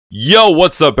Yo,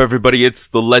 what's up everybody? It's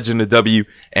the Legend of W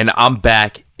and I'm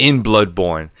back in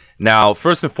Bloodborne. Now,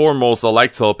 first and foremost, I'd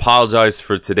like to apologize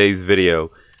for today's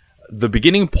video. The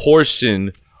beginning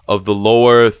portion of the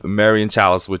lower Pthumeru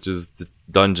Chalice, which is the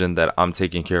dungeon that I'm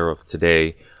taking care of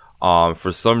today,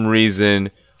 for some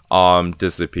reason,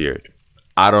 disappeared.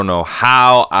 I don't know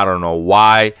how, I don't know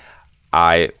why.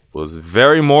 I was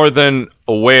very more than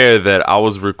aware that I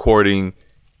was recording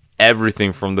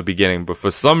everything from the beginning, but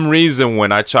for some reason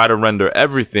when I try to render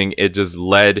everything, it just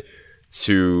led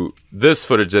to this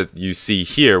footage that you see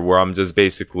here, where I'm just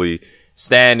basically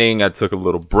standing. I took a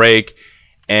little break,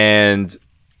 and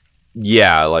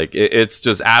yeah, like it's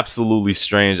just absolutely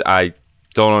strange. I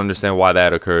don't understand why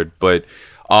that occurred, but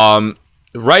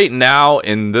right now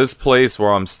in this place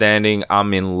where I'm standing,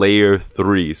 I'm in layer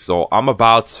 3, so I'm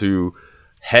about to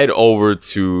head over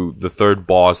to the third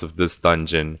boss of this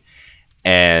dungeon.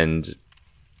 And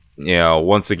you know,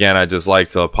 once again, I just like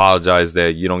to apologize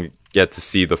that you don't get to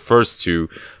see the first two,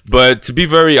 but to be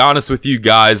very honest with you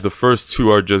guys, the first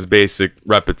two are just basic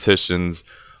repetitions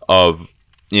of,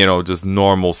 you know, just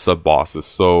normal sub bosses,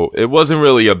 so it wasn't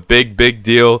really a big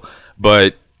deal.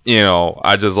 But you know,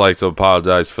 I just like to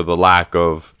apologize for the lack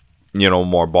of, you know,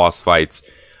 more boss fights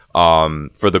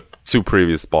for the two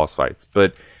previous boss fights.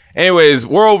 But anyways,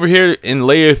 we're over here in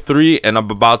layer 3 and I'm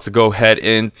about to go head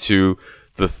into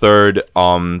the third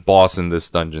boss in this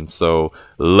dungeon. So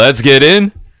let's get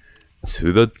in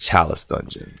to the Chalice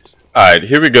dungeons. Alright,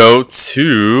 here we go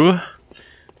to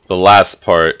the last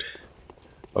part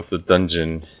of the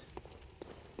dungeon.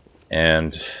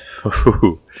 And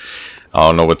I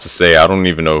don't know what to say. I don't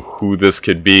even know who this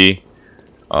could be.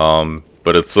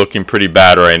 But it's looking pretty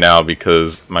bad right now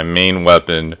because my main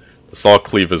weapon, Assault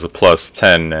Cleave, is a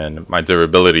 +10 and my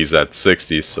durability is at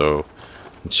 60, so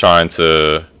I'm trying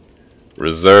to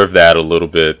reserve that a little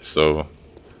bit. So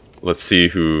let's see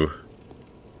who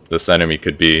this enemy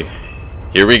could be.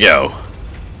 Here we go.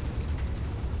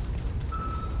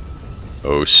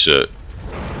 Oh shit.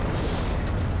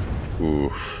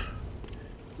 Oof.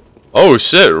 Oh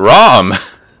shit, Rom!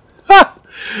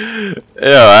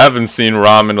 Yeah, I haven't seen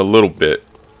Rom in a little bit.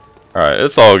 Alright,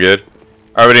 it's all good.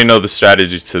 I already know the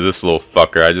strategy to this little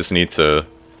fucker. I just need to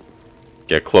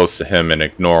get close to him and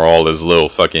ignore all his little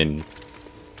fucking...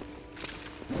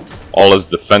 all his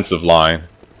defensive line.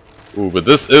 Ooh, but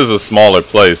this is a smaller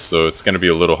place, so it's gonna be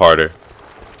a little harder.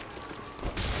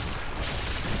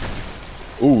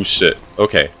 Ooh, shit.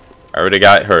 Okay. I already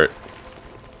got hurt.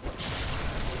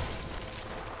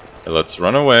 Okay, let's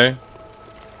run away.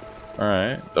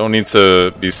 Alright. Don't need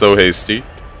to be so hasty.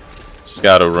 Just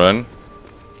gotta run.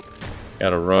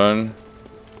 Gotta run.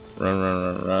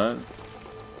 Run.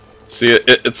 See,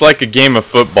 it's like a game of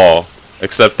football,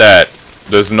 except that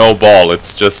there's no ball.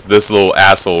 It's just this little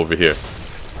asshole over here.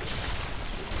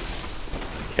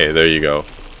 Okay, there you go.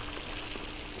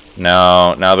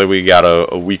 Now that we got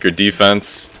a weaker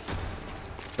defense,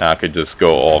 now I could just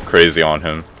go all crazy on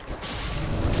him.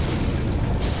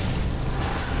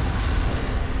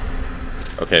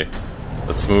 Okay,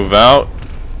 let's move out.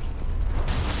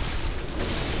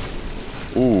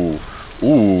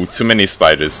 Ooh, too many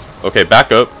spiders. Okay,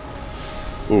 back up.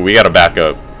 Ooh, we gotta back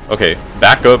up. Okay,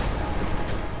 back up.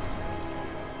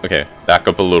 Okay, back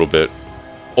up a little bit.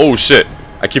 Oh shit,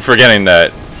 I keep forgetting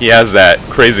that he has that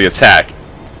crazy attack.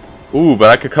 Ooh, but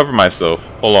I could cover myself.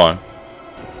 Hold on.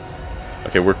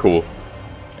 Okay, we're cool.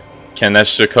 Can that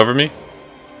shit cover me?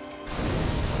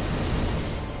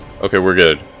 Okay, we're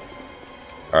good.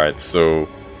 Alright, so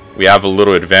we have a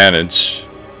little advantage.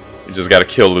 We just gotta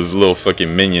kill his little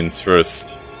fucking minions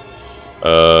first.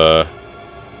 Alright,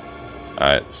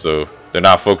 so they're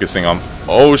not focusing on...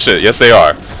 Oh shit, yes they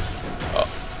are.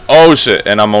 Oh shit,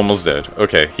 and I'm almost dead.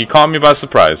 Okay, he caught me by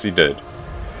surprise. He did.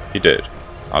 He did.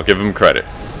 I'll give him credit.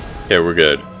 Okay, we're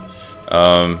good.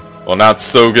 Well, not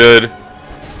so good,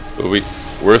 but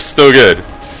we're still good.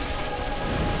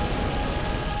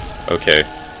 Okay.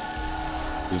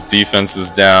 His defense is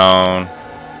down.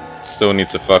 Still need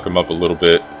to fuck him up a little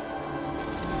bit.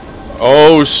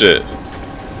 Oh shit.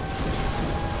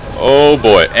 Oh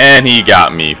boy, and he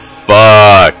got me.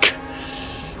 Fuck.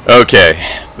 Okay,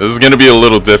 this is gonna be a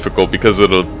little difficult because of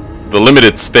the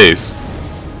limited space.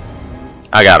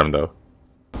 I got him though.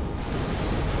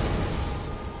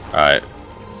 Alright.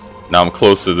 Now I'm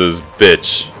close to this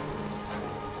bitch.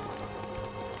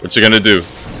 What you gonna do?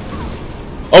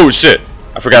 Oh shit!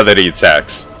 I forgot that he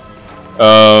attacks.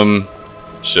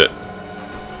 Shit.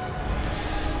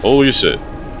 Holy shit.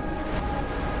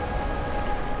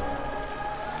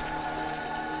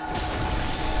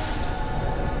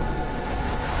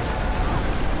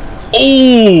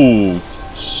 Oh!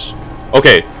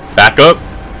 Okay, back up.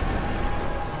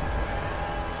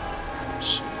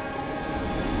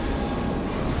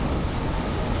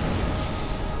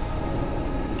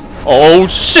 Oh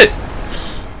shit!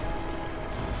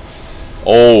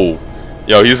 Oh,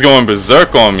 yo, he's going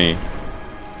berserk on me.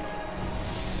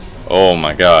 Oh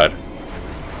my god.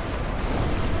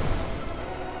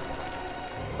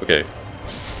 Okay.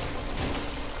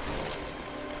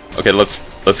 Okay,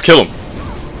 let's kill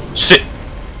him. Shit.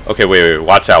 Okay, wait,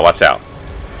 watch out, watch out.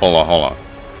 Hold on.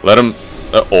 Let him.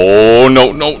 Oh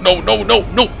no.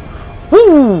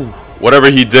 Woo!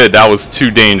 Whatever he did, that was too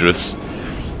dangerous.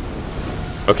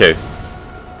 Okay.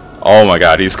 Oh my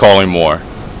god, he's calling more.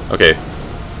 Okay.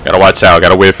 Gotta watch out,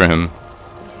 gotta wait for him.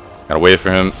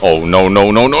 Oh no.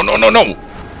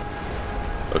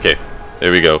 Okay,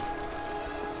 there we go.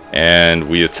 And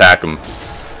we attack him.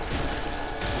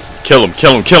 Kill him.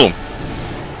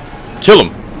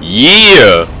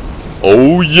 Yeah!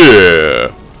 Oh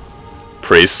yeah!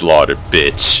 Prey slaughter,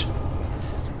 bitch.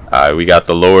 Alright, we got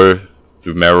the lower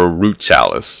Pthumeru root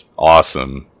chalice.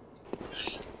 Awesome.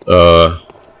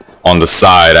 On the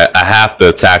side. I have to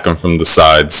attack him from the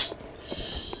sides.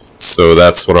 So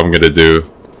that's what I'm gonna do.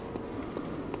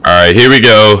 Alright, here we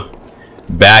go.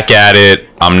 Back at it.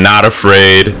 I'm not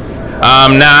afraid.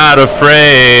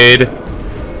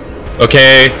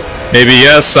 Okay. Maybe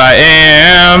yes, I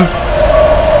am.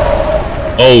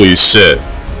 Holy shit.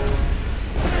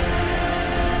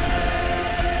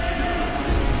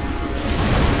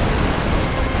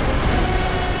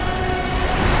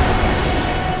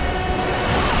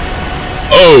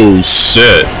 Oh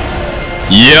shit.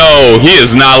 Yo, he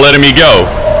is not letting me go.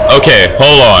 Okay,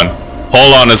 hold on.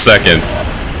 Hold on a second.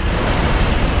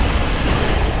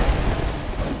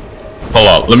 Hold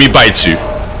on, let me bite you.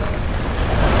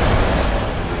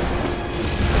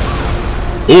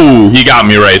 Ooh, he got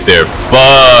me right there.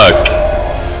 Fuck.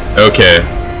 Okay.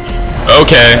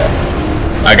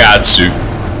 I got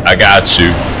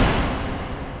you.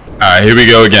 Alright, here we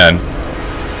go again.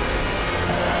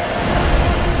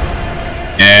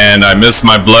 And I missed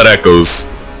my blood echoes.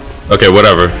 Okay,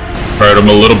 whatever. Hurt him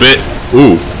a little bit.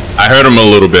 Ooh, I hurt him a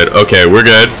little bit. Okay, we're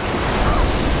good.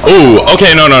 Ooh,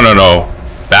 okay, no.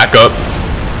 Back up.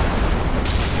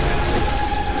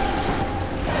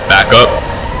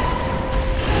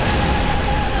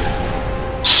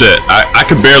 Shit, I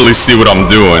can barely see what I'm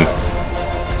doing.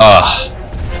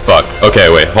 Fuck. Okay,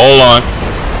 wait, hold on.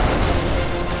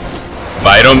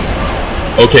 Bite him.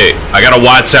 Okay, I gotta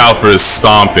watch out for his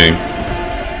stomping.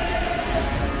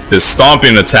 His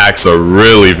stomping attacks are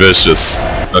really vicious.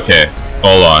 Okay,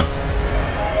 hold on.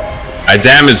 I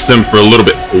damaged him for a little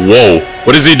bit. Whoa,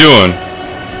 what is he doing?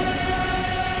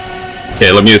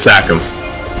 Okay, let me attack him.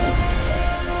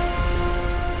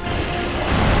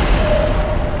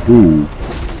 Ooh.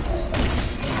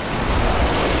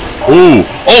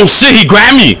 Oh shit, he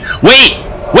grabbed me! Wait!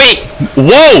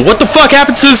 Whoa, what the fuck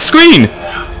happened to the screen?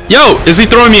 Yo, is he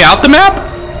throwing me out the map?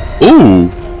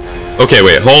 Ooh. Okay,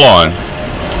 wait, hold on.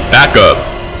 Back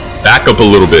up a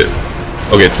little bit.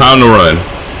 Okay, time to run.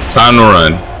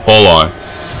 Hold on.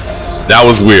 That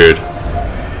was weird,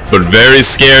 but very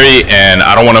scary, and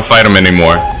I don't want to fight him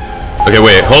anymore. Okay,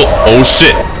 wait, oh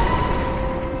shit.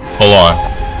 Hold on.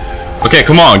 Okay,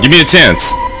 come on, give me a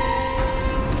chance.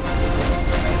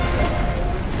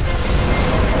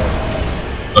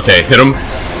 Okay, hit him.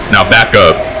 Now back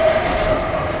up.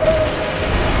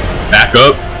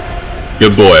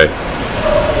 Good boy.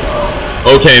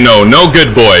 Okay, no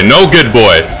good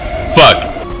boy.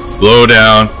 Fuck. Slow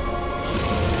down.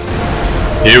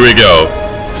 Here we go.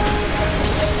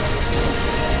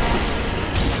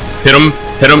 Hit him.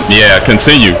 Yeah,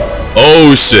 continue.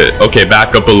 Oh shit. Okay,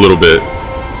 back up a little bit.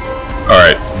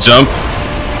 Alright, jump.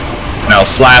 Now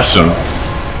slash him.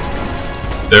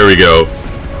 There we go.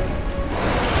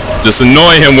 Just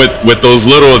annoy him with those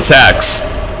little attacks.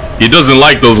 He doesn't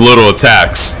like those little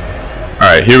attacks.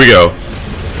 Alright, here we go.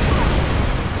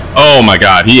 Oh my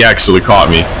god, he actually caught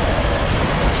me.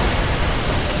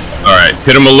 Alright,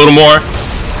 hit him a little more.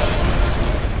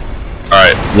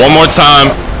 Alright, one more time.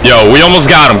 Yo, we almost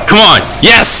got him. Come on.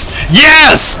 Yes!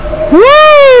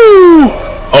 Woo!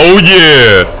 Oh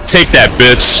yeah! Take that,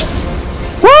 bitch.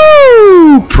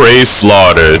 Woo! Prey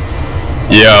slaughtered.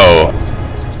 Yo.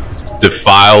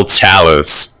 Defile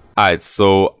Chalice. Alright,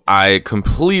 so I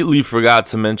completely forgot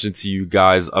to mention to you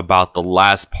guys about the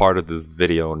last part of this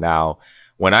video. Now,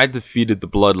 when I defeated the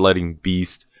bloodletting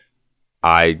beast,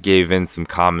 I gave in some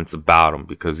comments about him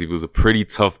because he was a pretty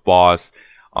tough boss.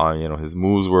 You know, his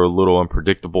moves were a little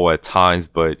unpredictable at times,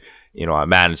 but you know, I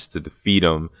managed to defeat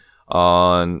him.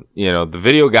 You know, the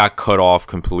video got cut off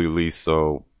completely,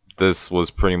 so this was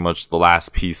pretty much the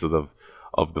last piece of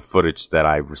the footage that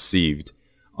I received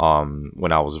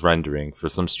when I was rendering. For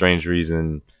some strange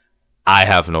reason, I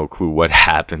have no clue what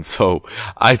happened, so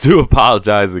I do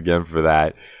apologize again for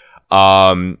that.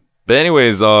 But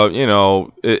anyways, you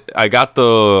know, I got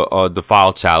the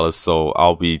defiled chalice, so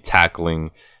I'll be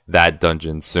tackling that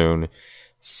dungeon soon.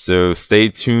 So stay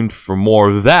tuned for more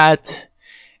of that.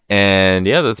 And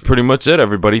yeah, that's pretty much it,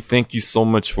 everybody. Thank you so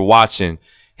much for watching.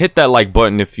 Hit that like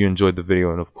button if you enjoyed the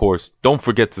video, and of course, don't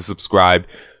forget to subscribe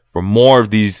for more of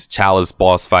these chalice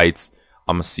boss fights.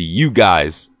 I'm gonna see you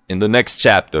guys in the next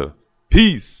chapter.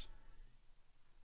 Peace.